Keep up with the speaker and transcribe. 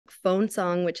Phone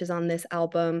Song, which is on this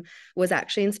album, was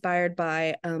actually inspired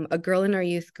by a girl in our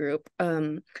youth group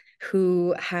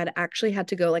who had actually had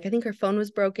to go, like, I think her phone was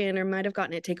broken or might have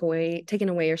gotten it taken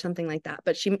away or something like that.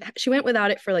 But she went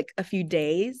without it for like a few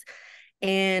days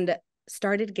and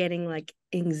started getting like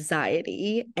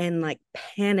anxiety and like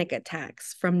panic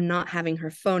attacks from not having her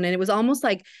phone. And it was almost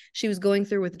like she was going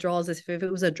through withdrawals as if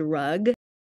it was a drug.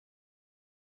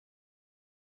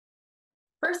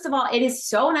 First of all, it is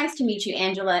so nice to meet you,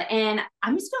 Angela. And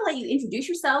I'm just going to let you introduce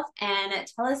yourself and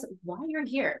tell us why you're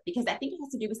here, because I think it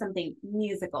has to do with something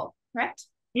musical, correct?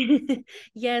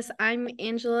 Yes, I'm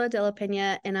Angela De La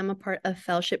Pena, and I'm a part of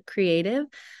Fellowship Creative.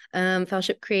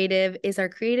 Fellowship Creative is our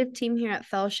creative team here at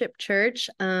Fellowship Church.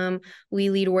 We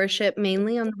lead worship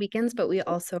mainly on the weekends, but we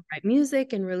also write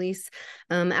music and release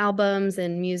albums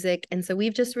and music. And so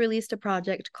we've just released a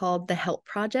project called The Help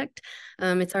Project.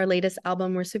 It's our latest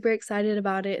album. We're super excited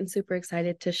about it and super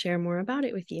excited to share more about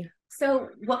it with you. So,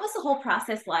 what was the whole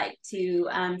process like to,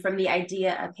 from the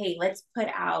idea of, hey, let's put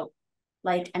out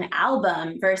like an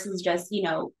album versus just, we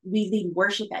lead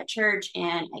worship at church,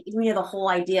 and the whole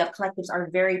idea of collectives are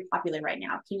very popular right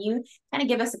now. Can you kind of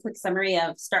give us a quick summary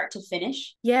of start to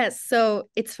finish? Yes, so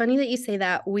it's funny that you say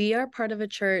that. We are part of a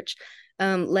church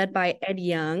led by Ed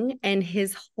Young, and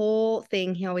his whole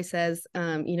thing, he always says,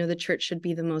 the church should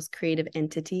be the most creative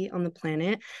entity on the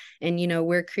planet. And,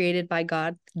 we're created by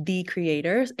God, the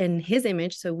creator, in his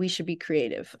image, so we should be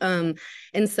creative. And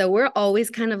so we're always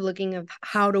kind of looking of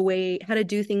how to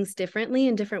do things differently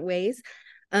in different ways.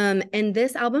 And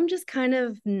this album just kind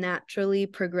of naturally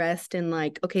progressed in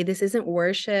like, okay, this isn't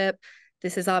worship.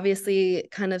 This is obviously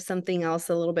kind of something else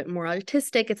a little bit more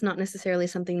artistic. It's not necessarily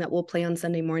something that we'll play on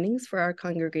Sunday mornings for our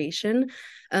congregation,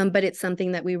 but it's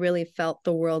something that we really felt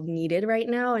the world needed right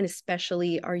now, and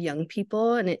especially our young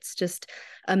people. And it's just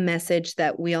a message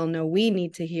that we all know we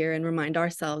need to hear and remind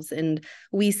ourselves. And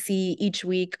we see each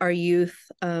week our youth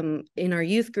in our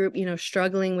youth group,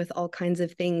 struggling with all kinds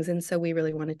of things. And so we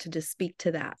really wanted to just speak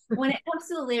to that. When it comes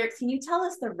to the lyrics, can you tell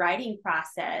us the writing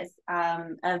process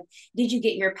of did you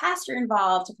get your pastor involved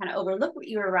to kind of overlook what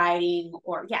you were writing,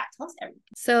 or yeah, tell us everything.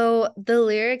 So the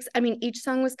lyrics, I mean, each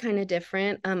song was kind of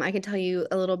different. I can tell you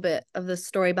a little bit of the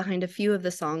story behind a few of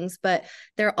the songs, but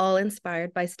they're all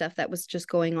inspired by stuff that was just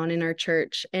going on in our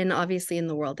church and obviously in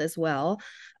the world as well.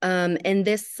 And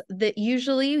that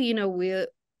usually,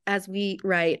 as we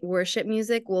write worship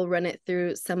music, we'll run it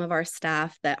through some of our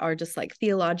staff that are just like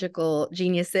theological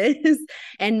geniuses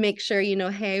and make sure,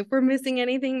 hey, if we're missing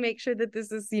anything, make sure that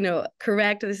this is,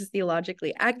 correct. This is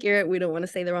theologically accurate. We don't want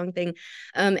to say the wrong thing.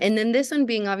 And then this one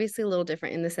being obviously a little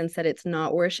different in the sense that it's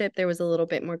not worship. There was a little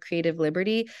bit more creative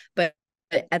liberty, but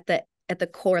at the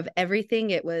core of everything,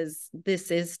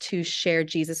 this is to share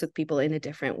Jesus with people in a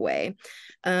different way.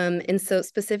 And so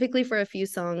specifically for a few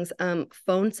songs,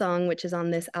 Phone Song, which is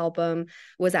on this album,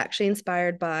 was actually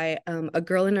inspired by a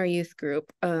girl in our youth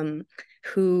group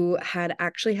who had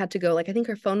actually had to go, like, I think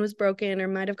her phone was broken or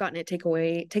might have gotten it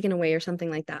taken away or something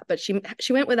like that. But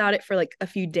she went without it for like a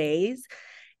few days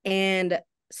and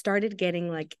started getting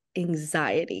like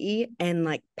anxiety and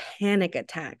like panic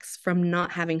attacks from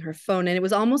not having her phone. And it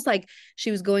was almost like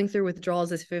she was going through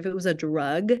withdrawals as if it was a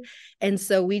drug. And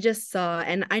so we just saw,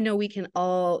 and I know we can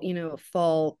all,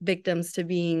 fall victims to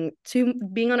being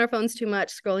on our phones too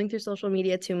much, scrolling through social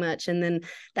media too much. And then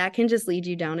that can just lead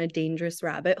you down a dangerous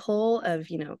rabbit hole of,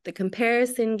 the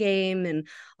comparison game and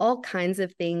all kinds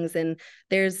of things. And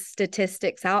there's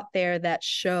statistics out there that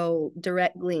show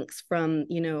direct links from,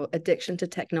 addiction to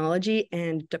technology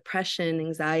and depression,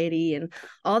 anxiety, and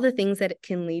all the things that it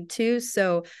can lead to.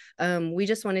 So we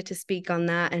just wanted to speak on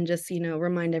that and just,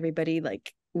 remind everybody,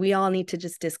 like, we all need to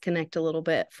just disconnect a little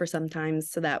bit for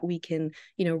sometimes so that we can,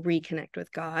 reconnect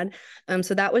with God.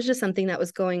 So that was just something that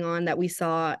was going on that we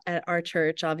saw at our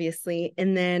church, obviously.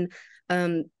 And then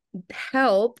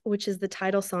Help, which is the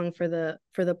title song for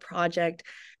the project,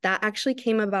 that actually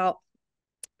came about.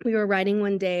 We were writing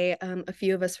one day, a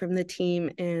few of us from the team,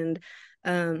 and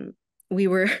we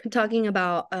were talking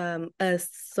about a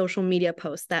social media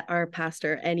post that our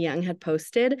pastor, Ed Young, had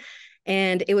posted.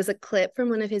 And it was a clip from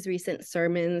one of his recent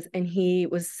sermons. And he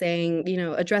was saying,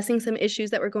 addressing some issues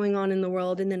that were going on in the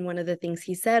world. And then one of the things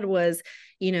he said was,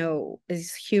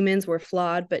 as humans, we're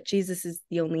flawed, but Jesus is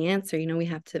the only answer. We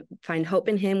have to find hope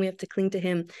in him. We have to cling to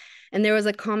him. And there was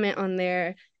a comment on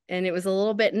there, and it was a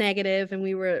little bit negative, and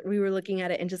we were looking at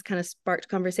it and just kind of sparked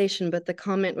conversation. But the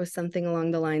comment was something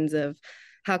along the lines of,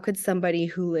 how could somebody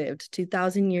who lived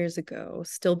 2,000 years ago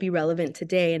still be relevant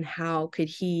today? And how could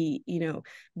he,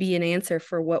 be an answer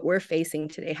for what we're facing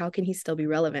today? How can he still be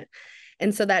relevant?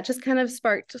 And so that just kind of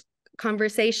sparked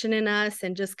conversation in us,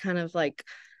 and just kind of like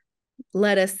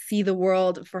let us see the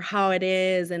world for how it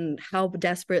is and how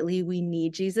desperately we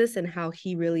need Jesus and how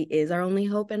he really is our only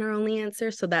hope and our only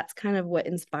answer. So that's kind of what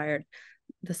inspired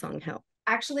the song Help.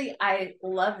 Actually, I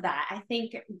love that. I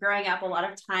think growing up a lot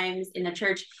of times in the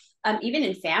church, even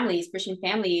in families, Christian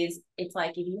families, it's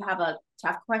like if you have a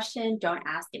tough question, don't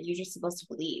ask it. You're just supposed to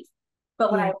believe.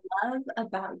 But what Yeah. I love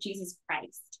about Jesus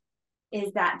Christ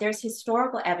is that there's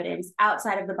historical evidence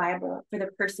outside of the Bible for the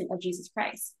person of Jesus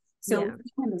Christ. So Yeah. we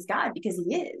see him as God because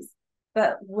he is.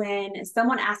 But when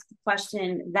someone asks a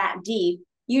question that deep,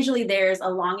 usually there's a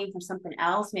longing for something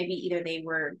else. Maybe either they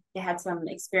had some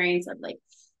experience of like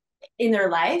in their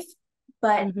life,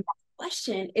 but Mm-hmm.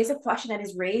 question is a question that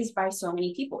is raised by so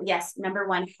many people. Yes, number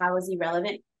one, how is he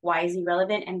relevant? Why is he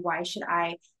relevant? And why should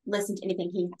I listen to anything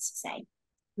he has to say?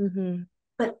 Mm-hmm.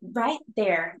 But right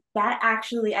there, that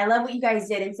actually, I love what you guys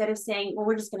did. Instead of saying, well,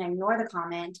 we're just going to ignore the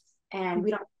comment and we're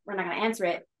not going to answer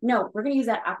it. No, we're going to use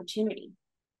that opportunity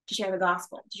to share the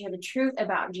gospel, to share the truth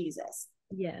about Jesus.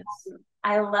 Yes.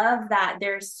 I love that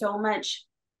there's so much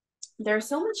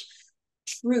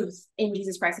truth in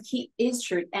Jesus Christ. Like he is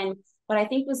truth. And what I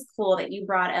think was cool that you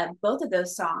brought up both of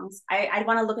those songs, I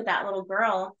want to look at that little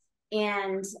girl.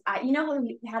 And you know, how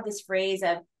we have this phrase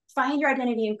of find your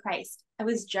identity in Christ. I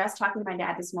was just talking to my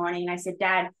dad this morning and I said,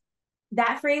 Dad,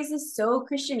 that phrase is so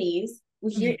Christianese.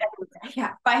 We hear it,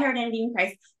 yeah, find our identity in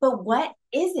Christ. But what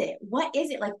is it? What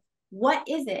is it? Like, what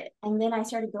is it? And then I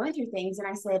started going through things and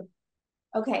I said,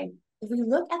 okay, if we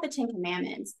look at the Ten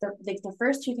Commandments, the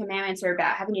first two commandments are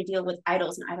about having to deal with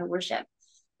idols and idol worship.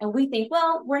 And we think,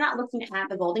 well, we're not looking at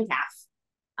the golden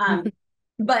calf.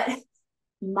 But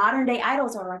modern day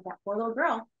idols are like that poor little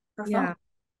girl, her phone. Yeah.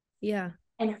 Yeah.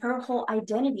 And her whole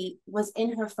identity was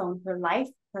in her phone, her life,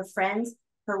 her friends,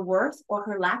 her worth, or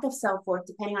her lack of self worth,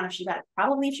 depending on if she got it.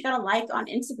 Probably if she got a like on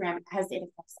Instagram, as it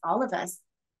affects all of us.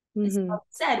 And so Mm-hmm.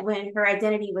 said, when her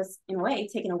identity was, in a way,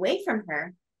 taken away from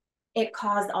her, it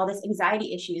caused all this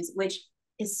anxiety issues, which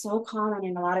is so common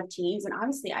in a lot of teens. And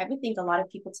obviously, I would think a lot of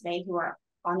people today who are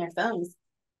on their phones.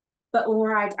 But when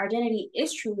our identity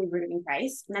is truly rooted in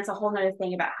Christ, and that's a whole other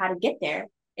thing about how to get there,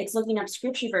 it's looking up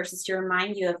scripture verses to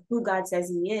remind you of who God says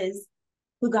he is,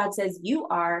 who God says you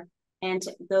are, and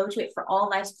to go to it for all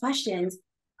life's questions.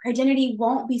 Our identity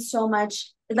won't be so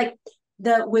much like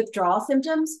the withdrawal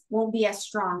symptoms won't be as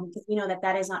strong because we know that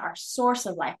that is not our source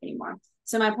of life anymore.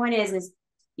 So my point is,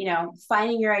 you know,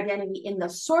 finding your identity in the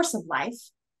source of life.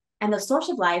 And the source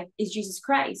of life is Jesus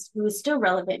Christ, who is still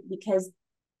relevant because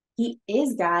he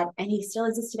is God and he still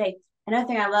exists today. Another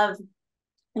thing I love,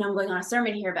 and I'm going on a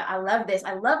sermon here, but I love this.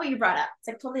 I love what you brought up. It's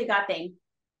like totally a God thing.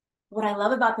 What I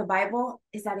love about the Bible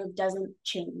is that it doesn't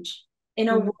change. In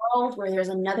a Mm-hmm. world where there's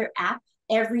another app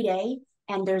every day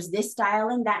and there's this style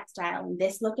and that style and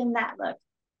this look and that look,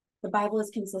 the Bible is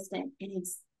consistent and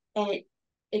it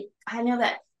I know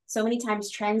that so many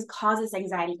times trends cause us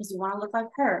anxiety because we want to look like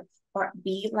her or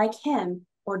be like him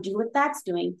or do what that's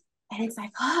doing. And it's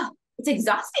like, oh, it's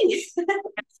exhausting.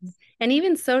 And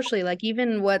even socially, like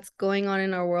even what's going on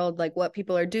in our world, like what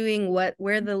people are doing,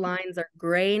 where the lines are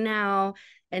gray now.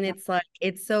 And it's like,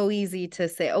 it's so easy to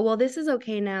say, oh, well, this is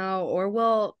okay now, or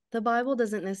well, the Bible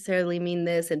doesn't necessarily mean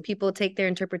this. And people take their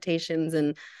interpretations.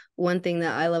 And one thing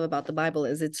that I love about the Bible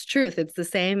is it's truth. It's the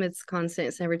same, it's constant,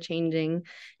 it's never changing.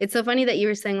 It's so funny that you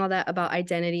were saying all that about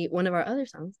identity. One of our other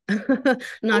songs,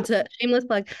 not to shameless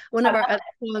plug, one of our other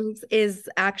songs is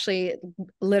actually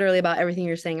literally about everything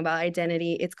you're saying about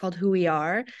identity. It's called Who We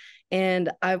Are.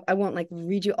 And I won't like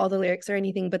read you all the lyrics or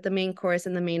anything, but the main chorus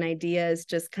and the main idea is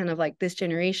just kind of like this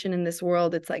generation in this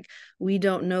world. It's like, we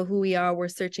don't know who we are. We're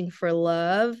searching for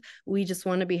love. We just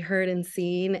want to be heard and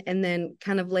seen. And then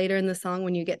kind of later in the song,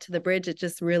 when you get to the bridge, it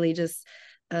just really just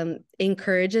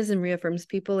encourages and reaffirms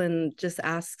people and just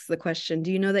asks the question, do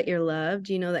you know that you're loved?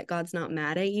 Do you know that God's not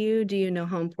mad at you? Do you know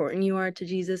how important you are to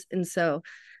Jesus? And so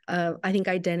I think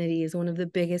identity is one of the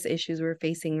biggest issues we're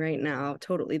facing right now.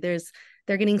 Totally.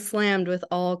 They're getting slammed with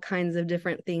all kinds of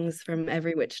different things from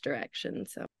every which direction.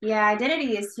 So Yeah,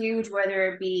 identity is huge,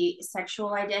 whether it be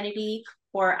sexual identity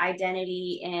or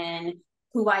identity in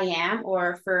who I am,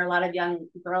 or for a lot of young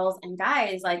girls and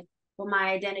guys, like, well,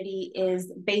 my identity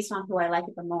is based on who I like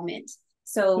at the moment.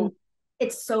 So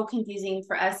it's so confusing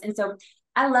for us. And so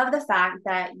I love the fact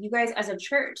that you guys, as a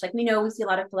church, like we know we see a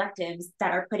lot of collectives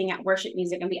that are putting out worship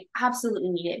music, and we absolutely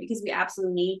need it because we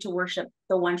absolutely need to worship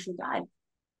the one true God.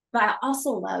 But I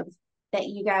also love that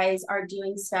you guys are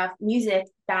doing stuff, music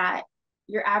that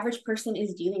your average person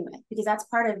is dealing with, because that's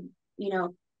part of, you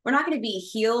know, we're not going to be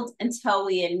healed until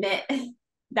we admit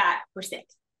that we're sick.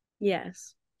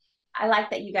 yes. I like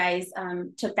that you guys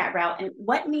took that route. And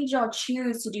what made y'all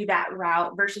choose to do that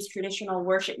route versus traditional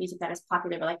worship music that is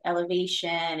popular, like Elevation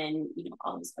and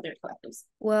all these other collectives?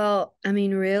 Well, I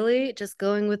mean, really, just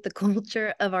going with the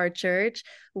culture of our church,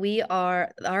 we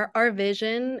are our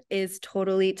vision is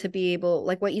totally to be able,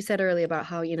 like what you said earlier about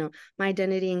how, my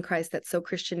identity in Christ, that's so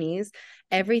Christianese.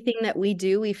 Everything that we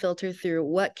do, we filter through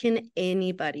what can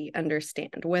anybody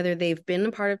understand, whether they've been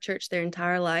a part of church their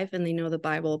entire life and they know the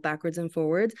Bible backwards and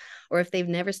forwards, or if they've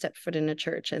never stepped foot in a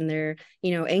church and they're,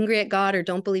 angry at God or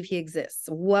don't believe he exists.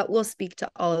 What will speak to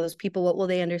all of those people? What will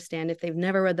they understand if they've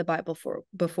never read the Bible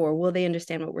before? Will they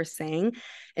understand what we're saying?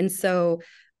 And so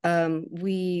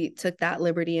we took that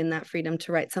liberty and that freedom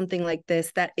to write something like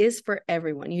this that is for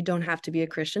everyone. You don't have to be a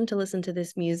Christian to listen to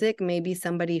this music. Maybe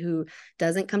somebody who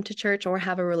doesn't come to church or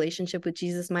have a relationship with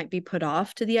Jesus might be put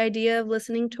off to the idea of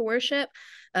listening to worship.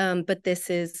 But this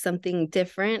is something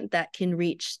different that can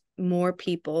reach more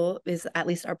people, is at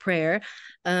least our prayer.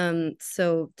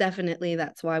 So definitely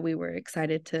that's why we were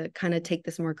excited to kind of take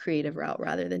this more creative route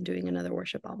rather than doing another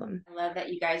worship album. I love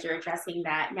that you guys are addressing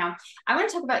that. Now, I want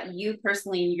to talk about you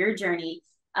personally and your journey.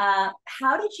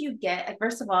 How did you get,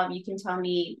 first of all, you can tell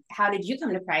me, how did you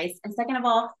come to Christ? And second of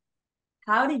all,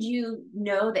 how did you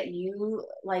know that you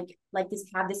like this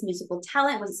have this musical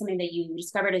talent? Was it something that you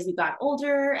discovered as you got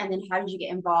older? And then how did you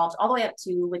get involved all the way up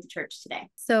to with the church today?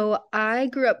 So I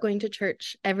grew up going to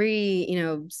church every,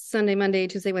 Sunday, Monday,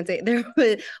 Tuesday, Wednesday. There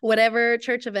was whatever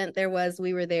church event there was,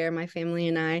 we were there, my family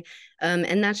and I.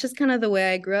 And that's just kind of the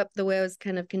way I grew up, the way I was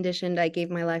kind of conditioned. I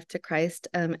gave my life to Christ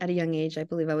at a young age. I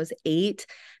believe I was 8,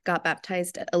 got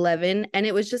baptized at 11. And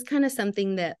it was just kind of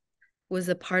something that was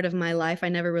a part of my life. I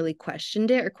never really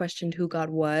questioned it or questioned who God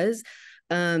was.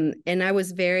 And I'm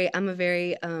a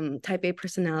very type A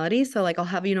personality. So like I'll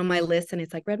have, my list and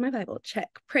it's like, read my Bible, check,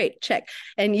 pray, check.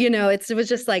 And, it was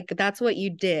just like, that's what you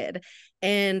did.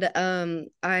 And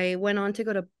I went on to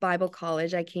go to Bible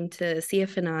college. I came to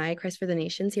CFNI, Christ for the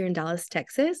Nations, here in Dallas,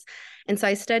 Texas. And so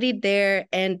I studied there.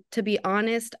 And to be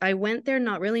honest, I went there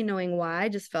not really knowing why. I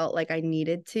just felt like I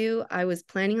needed to. I was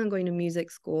planning on going to music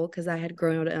school because I'd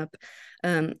grown up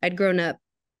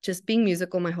just being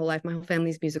musical my whole life. My whole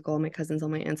family's musical. My cousins, all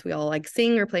my aunts, we all like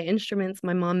sing or play instruments.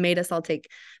 My mom made us all take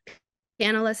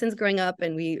piano lessons growing up,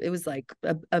 and it was like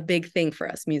a big thing for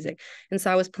us, music. And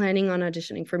so I was planning on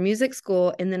auditioning for music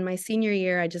school. And then my senior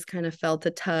year, I just kind of felt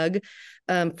a tug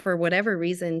for whatever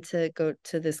reason to go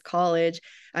to this college.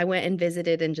 I went and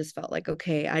visited and just felt like,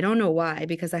 okay, I don't know why,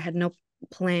 because I had no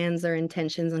plans or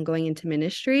intentions on going into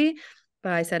ministry.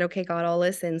 But I said, okay, God, I'll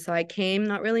listen. So I came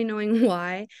not really knowing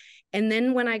why. And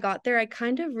then when I got there, I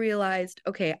kind of realized,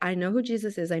 okay, I know who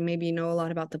Jesus is. I maybe know a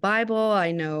lot about the Bible.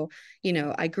 I know,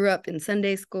 I grew up in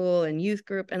Sunday school and youth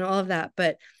group and all of that.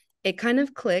 But it kind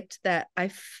of clicked that I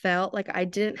felt like I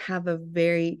didn't have a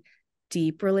very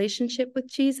deep relationship with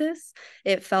Jesus.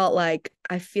 It felt like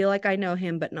I feel like I know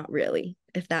him, but not really,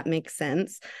 if that makes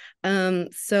sense.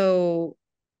 So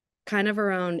kind of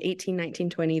around 18, 19,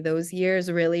 20, those years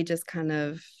really just kind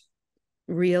of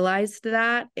realized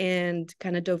that and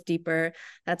kind of dove deeper.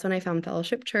 That's when I found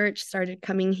Fellowship Church, started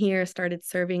coming here, started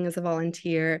serving as a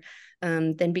volunteer,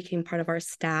 then became part of our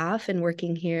staff and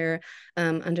working here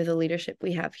under the leadership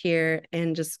we have here,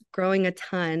 and just growing a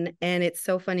ton. And it's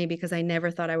so funny because I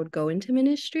never thought I would go into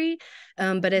ministry,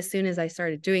 but as soon as I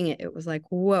started doing it, it was like,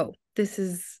 whoa, this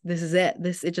is it.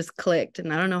 It just clicked,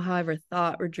 and I don't know how I ever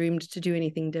thought or dreamed to do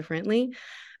anything differently.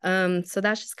 So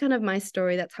that's just kind of my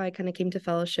story. That's how I kind of came to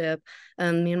Fellowship.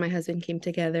 Me and my husband came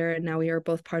together, and now we are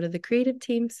both part of the creative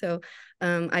team. So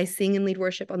I sing and lead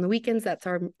worship on the weekends. That's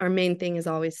our main thing, is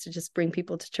always to just bring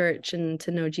people to church and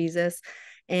to know Jesus.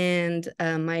 And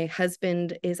my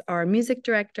husband is our music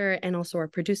director and also our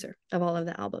producer of all of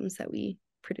the albums that we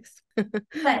produce.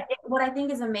 But what I think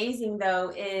is amazing,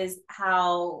 though, is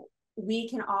how we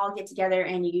can all get together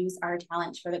and use our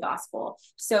talents for the gospel.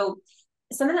 So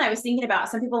something that I was thinking about,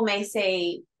 some people may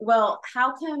say, well,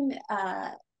 how come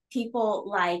people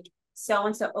like so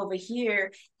and so over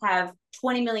here have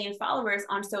 20 million followers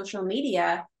on social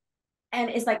media? And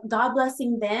it's like, God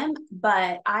blessing them,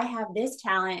 but I have this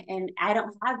talent and I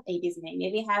don't have a Disney.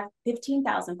 Maybe I have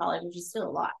 15,000 followers, which is still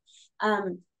a lot.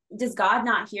 Does God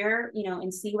not hear,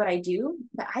 and see what I do?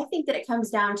 But I think that it comes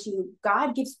down to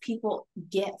God gives people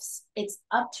gifts. It's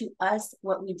up to us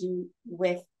what we do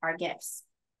with our gifts.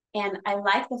 And I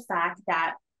like the fact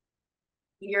that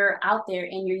you're out there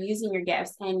and you're using your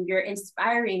gifts and you're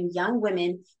inspiring young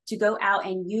women to go out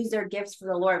and use their gifts for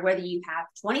the Lord, whether you have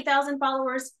 20,000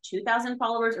 followers, 2,000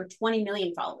 followers, or 20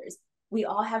 million followers. We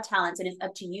all have talents, and it's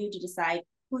up to you to decide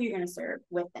who you're going to serve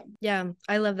with them. Yeah,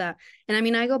 I love that. And I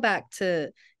mean, I go back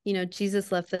to,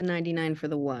 Jesus left the 99 for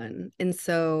the one. And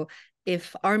so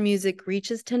if our music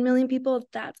reaches 10 million people,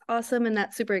 that's awesome and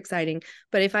that's super exciting.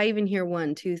 But if I even hear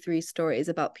one, two, three stories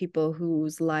about people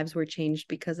whose lives were changed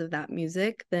because of that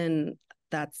music, then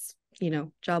that's,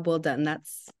 job well done.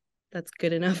 That's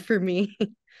good enough for me.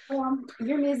 Well,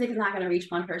 your music is not going to reach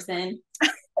one person.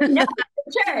 No,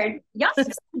 sure. Y'all have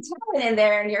some talent in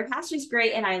there, and your pastor's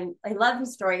great, and I love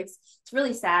his story. It's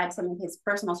really sad, some of his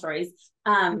personal stories.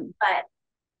 But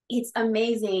it's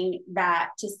amazing that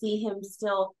to see him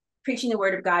still preaching the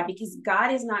word of God, because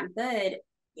God is not good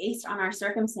based on our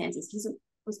circumstances. He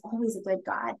was always a good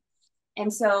God.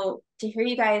 And so to hear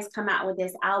you guys come out with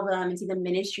this album and see the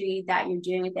ministry that you're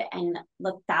doing with it, and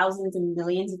look, thousands and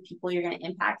millions of people you're going to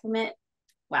impact from it.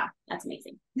 Wow, that's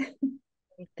amazing.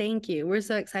 Thank you. We're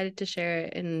so excited to share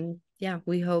it. And yeah,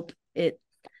 we hope it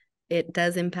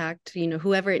does impact,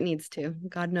 whoever it needs to.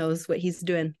 God knows what he's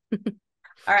doing.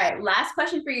 All right. Last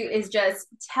question for you is just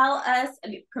tell us,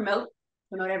 promote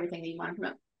everything that you want to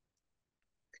promote.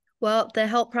 Well, the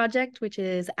Help Project, which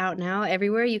is out now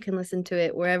everywhere, you can listen to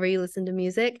it wherever you listen to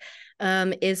music,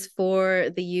 is for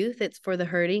the youth. It's for the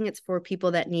hurting. It's for people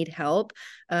that need help,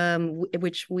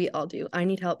 which we all do. I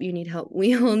need help. You need help.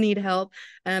 We all need help.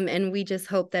 And we just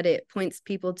hope that it points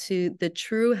people to the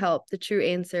true help, the true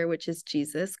answer, which is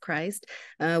Jesus Christ.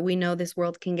 We know this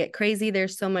world can get crazy.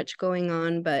 There's so much going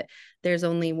on, but there's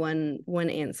only one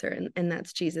answer, and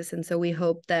that's Jesus. And so we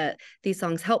hope that these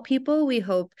songs help people. We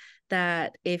hope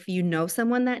that if you know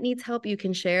someone that needs help, you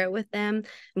can share it with them.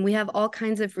 And we have all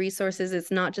kinds of resources.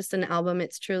 It's not just an album,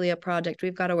 it's truly a project.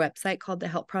 We've got a website called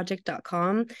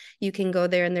thehelpproject.com. You can go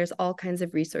there and there's all kinds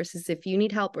of resources. If you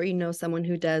need help or you know someone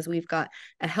who does, we've got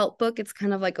a help book. It's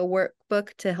kind of like a workbook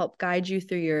to help guide you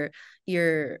through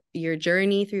your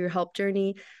journey, through your help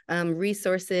journey,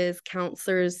 resources,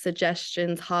 counselors,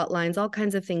 suggestions, hotlines, all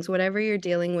kinds of things. Whatever you're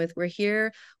dealing with, we're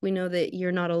here. We know that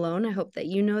you're not alone. I hope that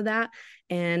you know that.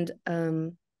 And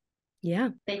yeah.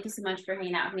 Thank you so much for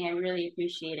hanging out with me. I really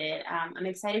appreciate it. I'm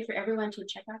excited for everyone to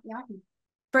check out the album.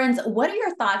 Friends, what are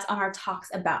your thoughts on our talks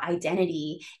about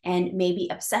identity and maybe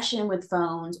obsession with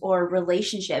phones or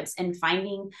relationships and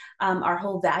finding our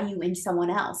whole value in someone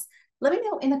else? Let me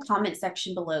know in the comment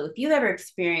section below if you've ever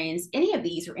experienced any of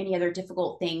these or any other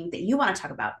difficult thing that you want to talk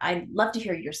about. I'd love to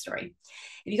hear your story.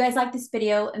 If you guys like this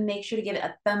video, make sure to give it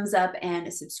a thumbs up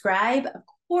and subscribe. Of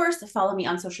course, follow me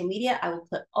on social media. I will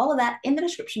put all of that in the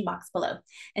description box below.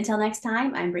 Until next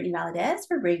time, I'm Brittany Valadez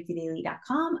for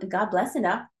BreakthroughDaily.com. God bless and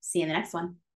see you in the next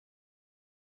one.